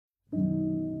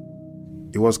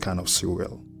it was kind of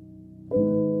surreal.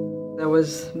 I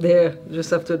was there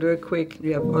just after the earthquake.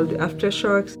 You have all the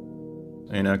aftershocks.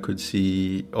 And I could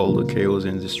see all the chaos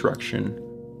and destruction.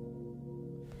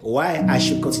 Why I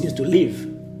should continue to live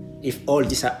if all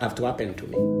this have to happen to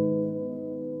me?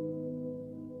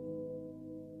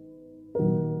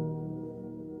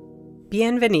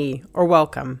 Bienvenue, or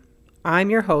welcome. I'm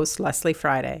your host, Leslie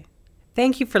Friday.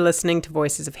 Thank you for listening to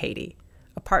Voices of Haiti,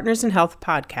 a Partners in Health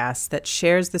podcast that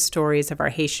shares the stories of our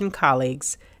Haitian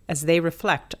colleagues as they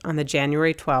reflect on the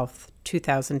January 12th,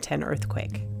 2010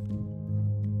 earthquake.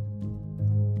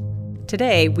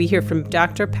 Today, we hear from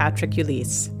Dr. Patrick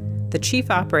Ulysse, the Chief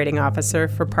Operating Officer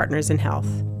for Partners in Health.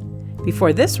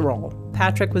 Before this role,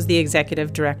 Patrick was the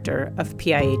Executive Director of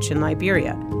PIH in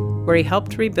Liberia, where he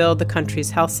helped rebuild the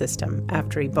country's health system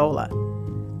after Ebola.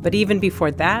 But even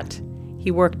before that,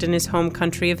 he worked in his home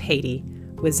country of Haiti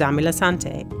with Zami La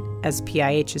Santé, as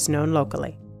PIH is known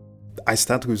locally. I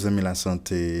started with Zami La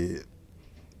Santé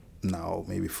now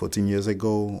maybe 14 years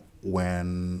ago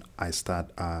when I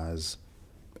started as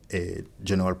a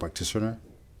general practitioner.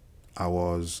 I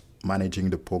was managing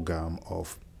the program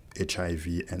of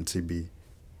HIV and TB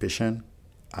patient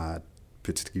at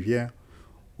Petite Rivière,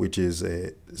 which is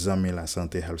a Zami La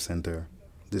Santé Health Center.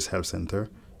 This health center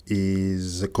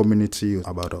is a community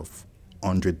about of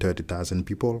 130,000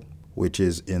 people, which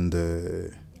is in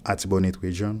the Artibonite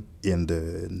region in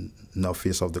the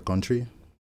northeast of the country.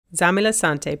 Zami La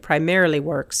Santé primarily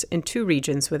works in two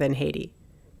regions within Haiti,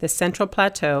 the Central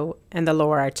Plateau and the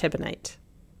Lower Artibonite.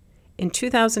 In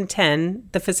 2010,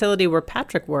 the facility where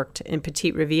Patrick worked in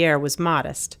Petite Rivière was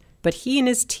modest, but he and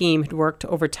his team had worked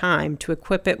over time to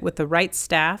equip it with the right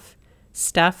staff,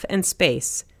 stuff, and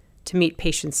space to meet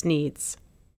patients' needs.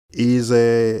 It is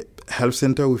a health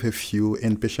center with a few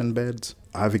inpatient beds,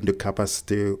 having the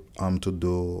capacity to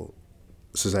do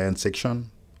cesarean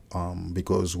section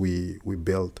because we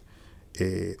built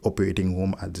a operating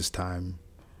room at this time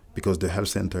because the health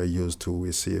center used to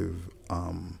receive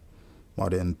more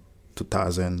than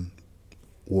 2,000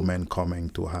 women coming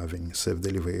to having safe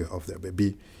delivery of their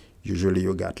baby. Usually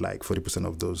you got like 40%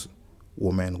 of those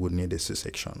women would need a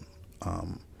C-section.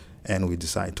 And we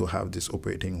decided to have this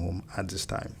operating room at this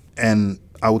time. And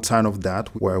outside of that,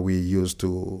 where we used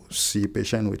to see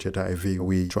patients with HIV,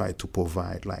 we try to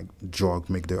provide like drug,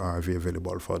 make the ARV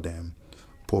available for them,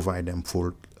 provide them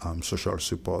full social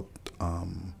support,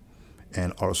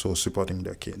 and also supporting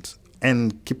their kids.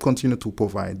 And continue to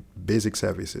provide basic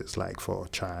services like for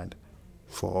child,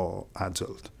 for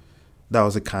adult. That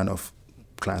was a kind of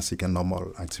classic and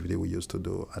normal activity we used to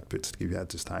do at Petite Rivière at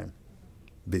this time,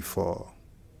 before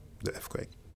the earthquake.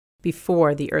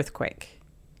 Before the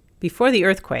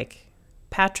earthquake,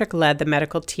 Patrick led the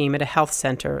medical team at a health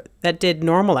center that did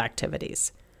normal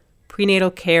activities,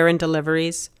 prenatal care and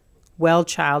deliveries, well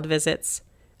child visits,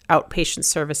 outpatient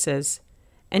services,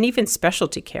 and even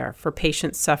specialty care for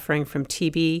patients suffering from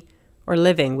TB or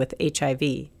living with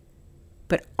HIV.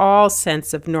 But all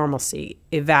sense of normalcy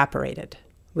evaporated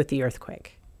with the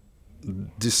earthquake.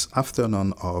 This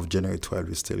afternoon of January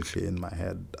 12th is still clear in my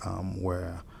head,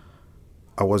 where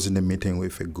I was in a meeting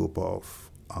with a group of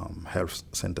health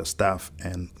center staff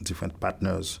and different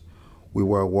partners. We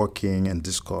were working and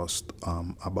discussed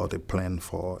about a plan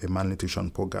for a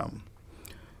malnutrition program.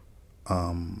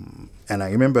 And I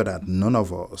remember that none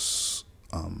of us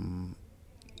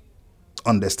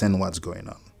understand what's going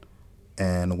on.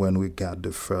 And when we got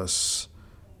the first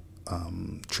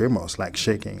tremors, like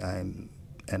shaking, and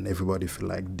everybody feel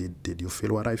like, did you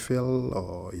feel what I feel?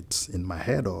 Or it's in my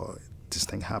head, or this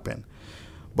thing happened?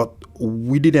 But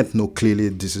we didn't know clearly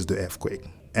this is the earthquake.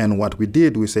 And what we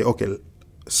did, we say, okay,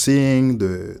 seeing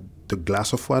the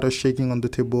glass of water shaking on the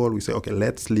table, we say, okay,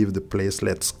 let's leave the place,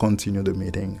 let's continue the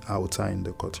meeting outside in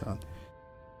the courtyard.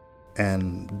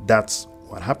 And that's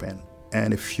what happened.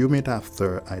 And a few minutes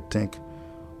after, I think,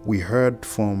 we heard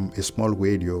from a small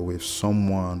radio with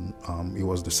someone, it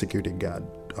was the security guard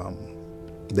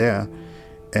there,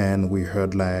 and we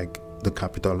heard like the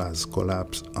Capitol has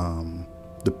collapsed,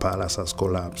 the palace has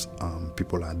collapsed,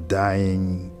 people are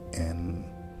dying, and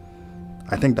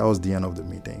I think that was the end of the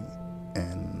meeting,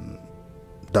 and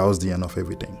that was the end of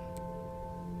everything.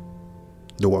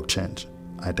 The work changed.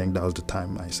 I think that was the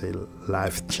time I say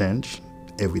life changed,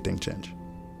 everything changed.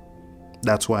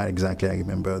 That's why exactly I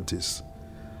remember this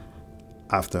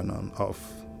afternoon of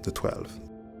the 12th.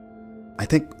 I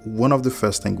think one of the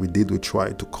first things we did, we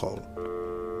tried to call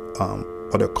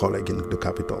other colleagues in the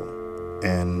Capitol.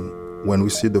 And when we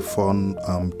see the phone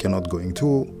cannot going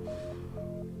through,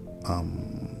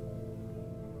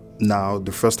 now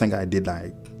the first thing I did,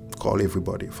 I call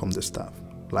everybody from the staff,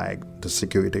 like the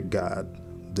security guard,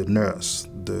 the nurse,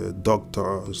 the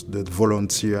doctors, the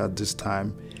volunteer at this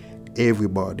time,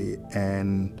 everybody.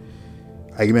 And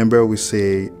I remember we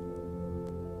say,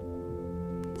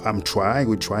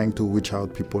 we're trying to reach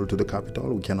out people to the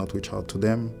capital. We cannot reach out to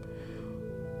them.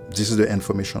 This is the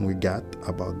information we got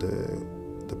about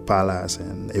the palace,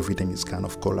 and everything is kind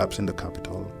of collapsed in the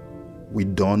capital. We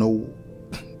don't know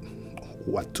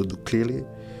what to do clearly,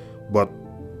 but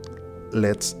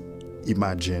let's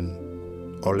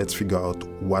imagine or let's figure out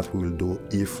what we will do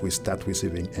if we start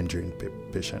receiving injured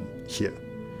patients here.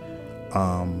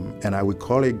 And I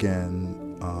recall again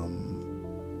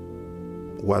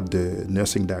what the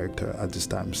nursing director at this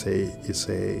time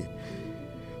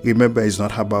remember, it's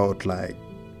not about like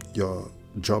your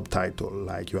job title,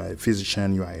 like you are a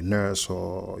physician, you are a nurse,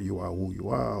 or you are who you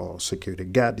are, or security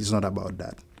guard. It's not about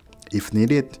that. If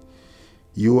needed,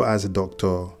 you as a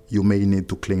doctor, you may need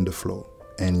to clean the floor,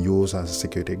 and you as a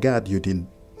security guard, you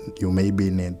maybe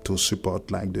need to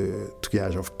support like the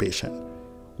triage of patient.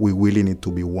 We really need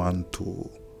to be one to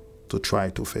try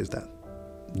to face that.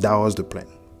 That was the plan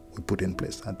we put in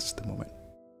place at this moment.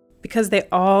 Because they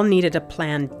all needed a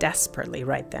plan desperately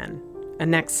right then, a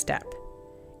next step.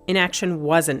 Inaction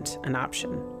wasn't an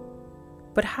option.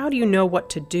 But how do you know what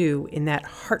to do in that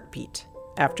heartbeat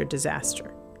after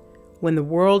disaster, when the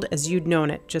world as you'd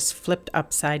known it just flipped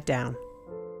upside down?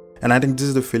 And I think this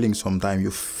is the feeling sometimes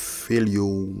you feel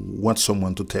you want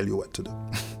someone to tell you what to do.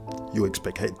 You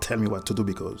expect, hey, tell me what to do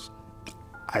because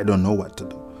I don't know what to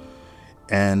do.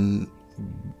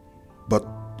 But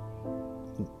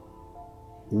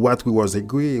what we was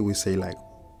agree, we say like,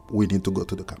 we need to go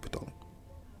to the capital.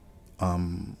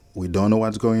 We don't know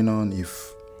what's going on.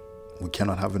 If we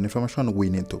cannot have any information, we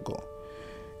need to go.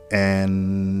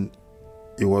 And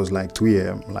it was like 3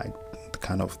 a.m., like the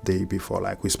kind of day before,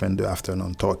 like we spent the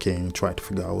afternoon talking, trying to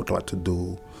figure out what to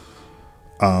do.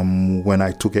 When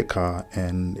I took a car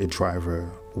and a driver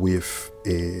with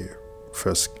a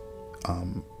first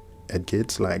aid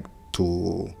kit, like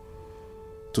to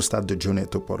start the journey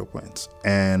to Port-au-Prince.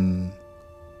 And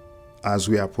as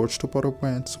we approached to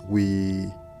Port-au-Prince,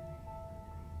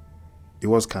 it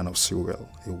was kind of surreal.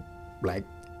 Like,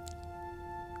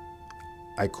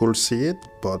 I could see it,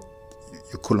 but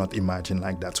you could not imagine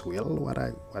like that's real,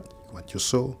 what you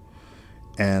saw.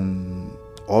 And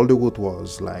all the route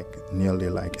was like nearly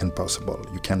like impossible.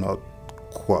 You cannot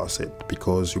cross it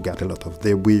because you got a lot of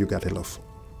debris, you got a lot of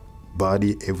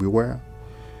body everywhere.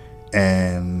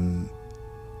 And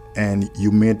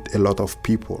you meet a lot of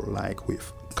people like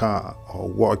with car or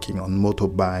walking on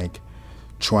motorbike,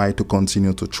 try to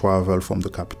continue to travel from the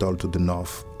capital to the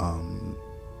north,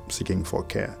 seeking for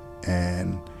care.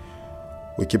 And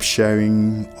we keep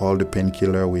sharing all the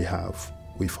painkiller we have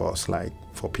with us, like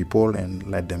for people, and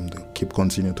let them keep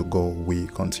continue to go. We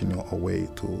continue our way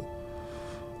to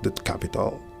the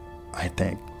capital. I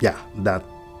think, that's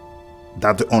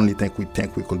the only thing we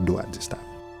think we could do at this time.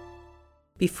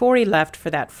 Before he left for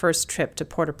that first trip to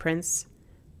Port-au-Prince,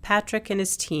 Patrick and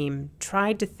his team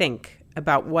tried to think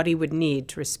about what he would need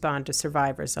to respond to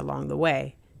survivors along the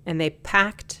way, and they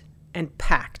packed and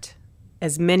packed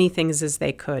as many things as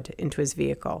they could into his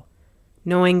vehicle,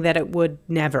 knowing that it would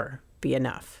never be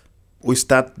enough. We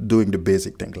start doing the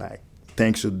basic thing, like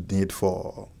things you need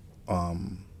for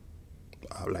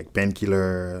like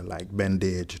painkiller, like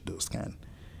bandage, those kind.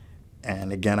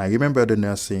 And again, I remember the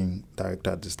nursing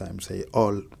director at this time say,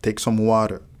 take some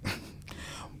water,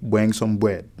 bring some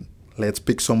bread, let's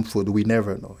pick some food, we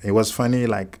never know. It was funny,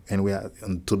 like, and we had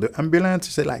to the ambulance,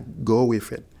 he said, like, go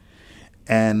with it.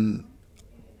 And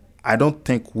I don't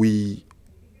think we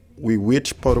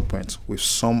reached Port-au-Prince with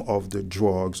some of the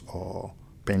drugs or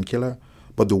painkiller,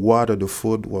 but the water, the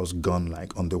food was gone,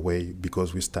 like, on the way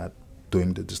because we start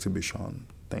doing the distribution,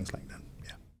 things like that.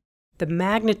 The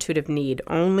magnitude of need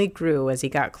only grew as he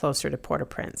got closer to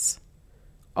Port-au-Prince.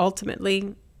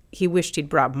 Ultimately, he wished he'd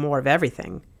brought more of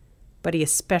everything, but he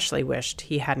especially wished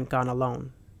he hadn't gone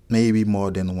alone. Maybe more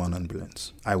than one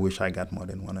ambulance. I wish I got more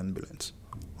than one ambulance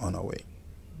on our way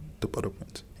to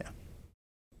Port-au-Prince,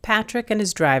 Patrick and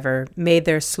his driver made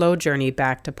their slow journey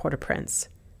back to Port-au-Prince,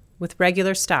 with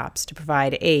regular stops to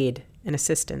provide aid and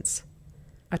assistance.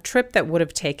 A trip that would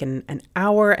have taken an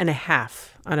hour and a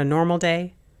half on a normal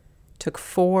day took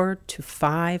 4 to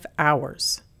 5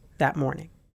 hours that morning.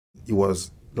 It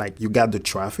was like you got the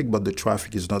traffic, but the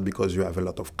traffic is not because you have a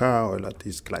lot of car or a lot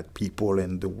of like people,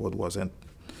 and the road wasn't,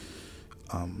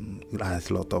 it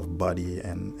has a lot of body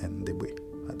and debris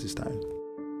at this time.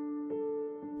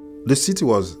 The city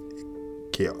was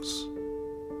chaos.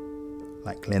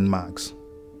 Like landmarks,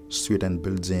 street and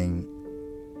building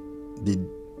did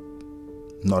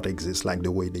not exist like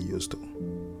the way they used to.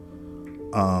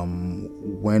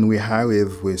 When we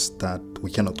arrive,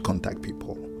 we cannot contact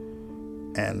people.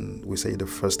 And we say the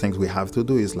first things we have to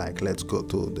do is like, let's go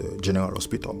to the general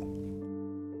hospital.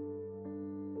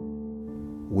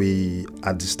 We,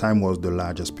 at this time, was the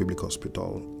largest public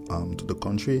hospital to the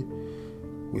country.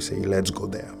 We say, let's go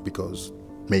there because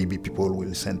maybe people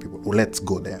will send people. Well, let's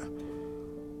go there.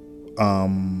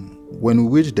 When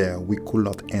we reached there, we could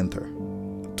not enter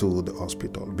to the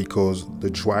hospital because the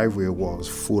driveway was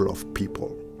full of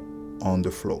people on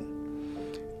the floor.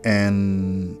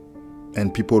 And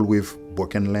people with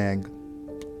broken leg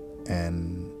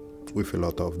and with a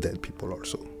lot of dead people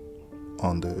also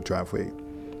on the driveway.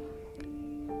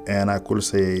 And I could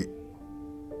say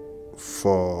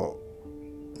for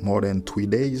more than 3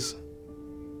 days,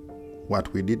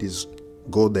 what we did is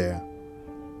go there,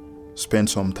 spend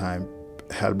some time,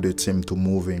 help the team to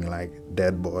moving like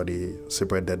dead body,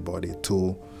 separate dead body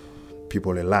to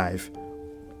people alive,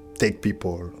 take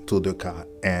people to the car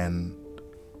and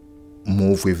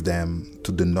move with them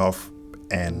to the north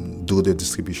and do the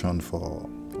distribution for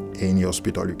any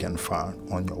hospital you can find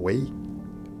on your way.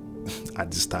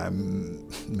 At this time,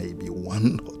 maybe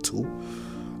 1 or 2,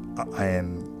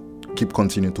 and keep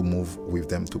continuing to move with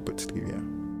them to Petite Rivière.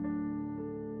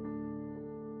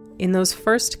 In those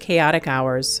first chaotic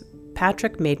hours,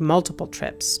 Patrick made multiple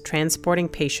trips, transporting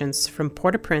patients from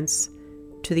Port-au-Prince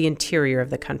to the interior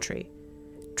of the country,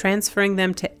 transferring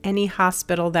them to any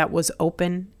hospital that was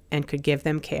open and could give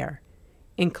them care,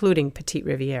 including Petite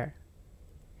Rivière.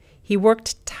 He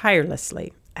worked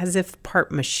tirelessly, as if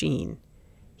part machine.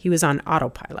 He was on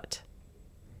autopilot.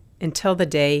 Until the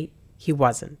day he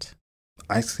wasn't.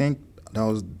 I think that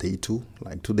was day 2,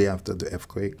 like 2 days after the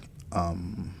earthquake.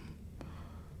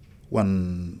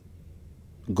 When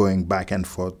going back and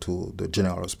forth to the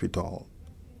general hospital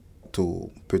to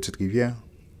Petite Rivière,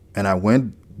 and I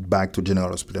went back to general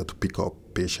hospital to pick up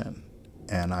patient,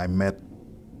 and I met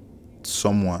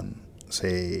someone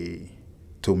say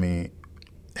to me,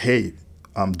 "Hey,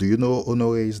 do you know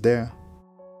Honoré is there?"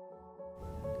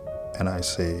 And I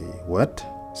say, "What?"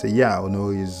 Say, "Yeah,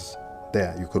 Honoré is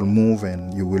there. You could move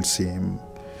and you will see him."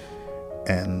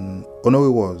 And Honoré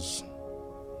was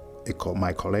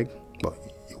my colleague, but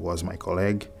he was my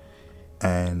colleague.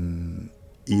 And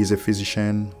he is a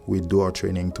physician. We do our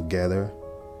training together.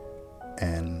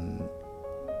 And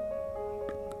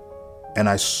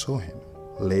I saw him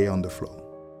lay on the floor.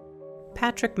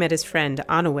 Patrick met his friend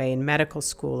Honoré in medical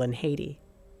school in Haiti.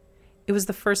 It was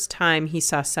the first time he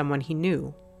saw someone he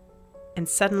knew. And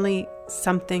suddenly,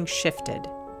 something shifted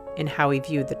in how he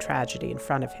viewed the tragedy in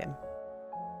front of him.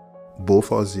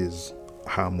 Both of his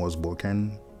arm was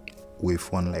broken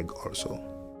with one leg also.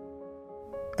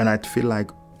 And I feel like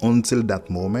until that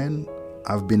moment,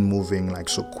 I've been moving like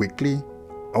so quickly.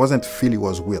 I wasn't feel it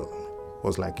was will. It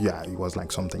was like, yeah, it was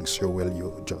like something surreal.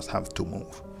 You just have to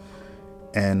move.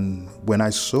 And when I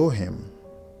saw him,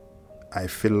 I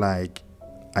feel like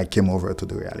I came over to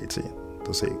the reality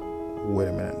to say, wait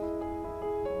a minute.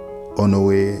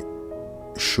 Honoré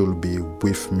should be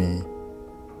with me,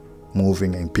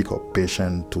 moving and pick up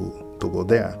patient to go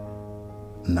there.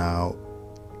 Now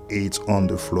it's on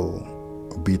the floor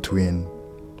between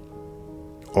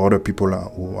other people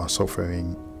who are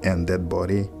suffering and dead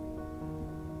body.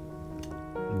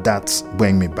 That's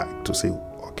bring me back to say,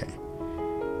 okay.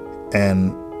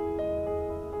 And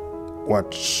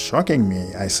what's shocking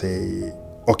me, I say,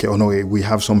 okay, Honoré, we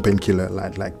have some painkiller,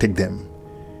 like take them.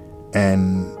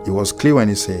 And it was clear when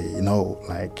he said,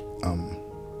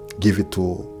 give it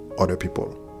to other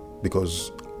people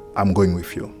because I'm going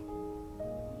with you.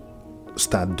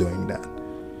 Start doing that.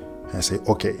 And I say,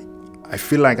 okay. I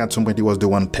feel like at some point he was the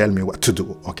one tell me what to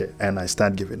do. Okay, and I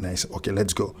start giving. And I say, okay,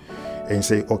 let's go. And he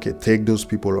say, okay, take those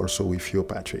people also with you,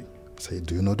 Patrick. I say,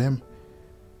 do you know them?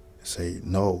 I say,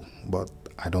 no, but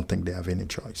I don't think they have any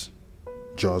choice.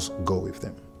 Just go with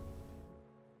them.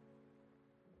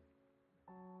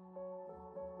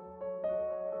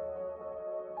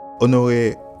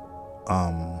 Honoré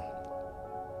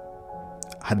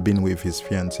had been with his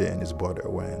fiancée and his brother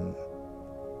when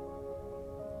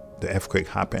the earthquake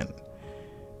happened.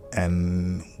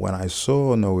 And when I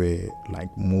saw Honoré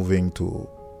moving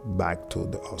back to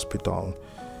the hospital,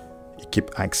 he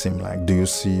kept asking do you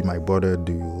see my brother?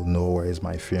 Do you know where is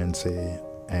my fiancée?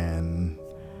 And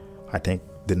I think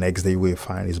the next day we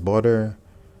find his brother,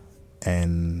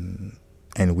 and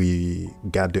we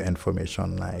got the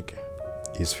information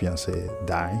his fiancée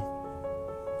died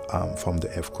from the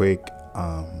earthquake.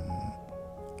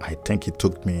 I think it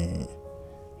took me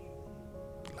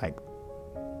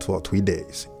 2 or 3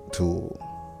 days to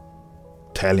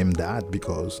tell him that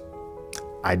because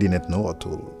I didn't know how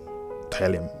to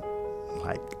tell him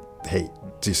like, hey,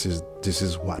 this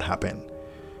is what happened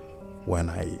when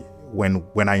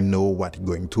I know what he's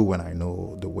going through, when I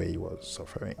know the way he was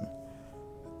suffering.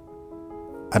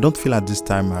 I don't feel at this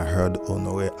time I heard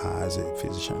Honore as a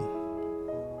physician.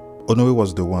 Honore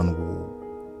was the one who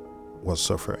was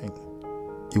suffering.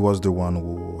 He was the one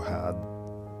who had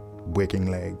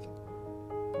breaking leg,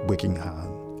 breaking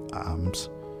arms.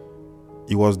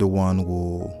 He was the one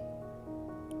who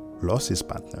lost his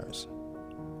partners.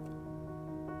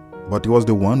 But he was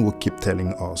the one who kept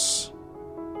telling us,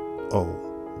 oh,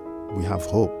 we have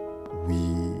hope.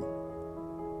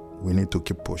 We need to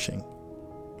keep pushing.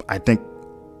 I think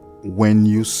when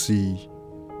you see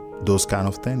those kind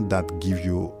of things, that give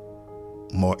you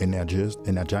more energized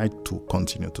to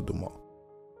continue to do more.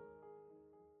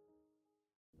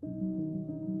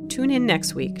 Tune in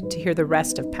next week to hear the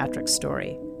rest of Patrick's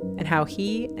story and how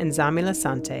he and Zami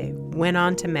Lasante went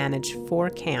on to manage 4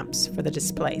 camps for the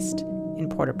displaced in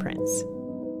Port-au-Prince.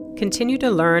 Continue to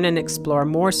learn and explore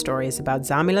more stories about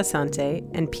Zami Lasante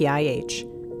and PIH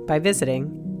by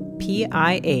visiting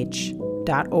pih.org/Haiti.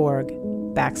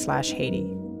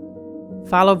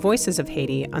 Follow Voices of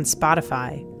Haiti on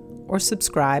Spotify or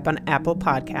subscribe on Apple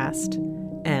Podcast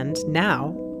and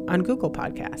now on Google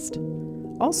Podcast.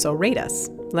 Also, rate us.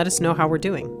 Let us know how we're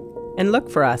doing. And look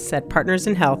for us at Partners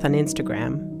in Health on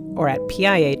Instagram or at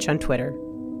PIH on Twitter,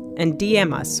 and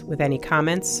DM us with any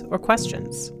comments or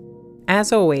questions.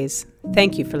 As always,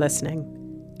 thank you for listening,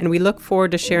 and we look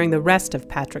forward to sharing the rest of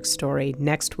Patrick's story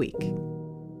next week.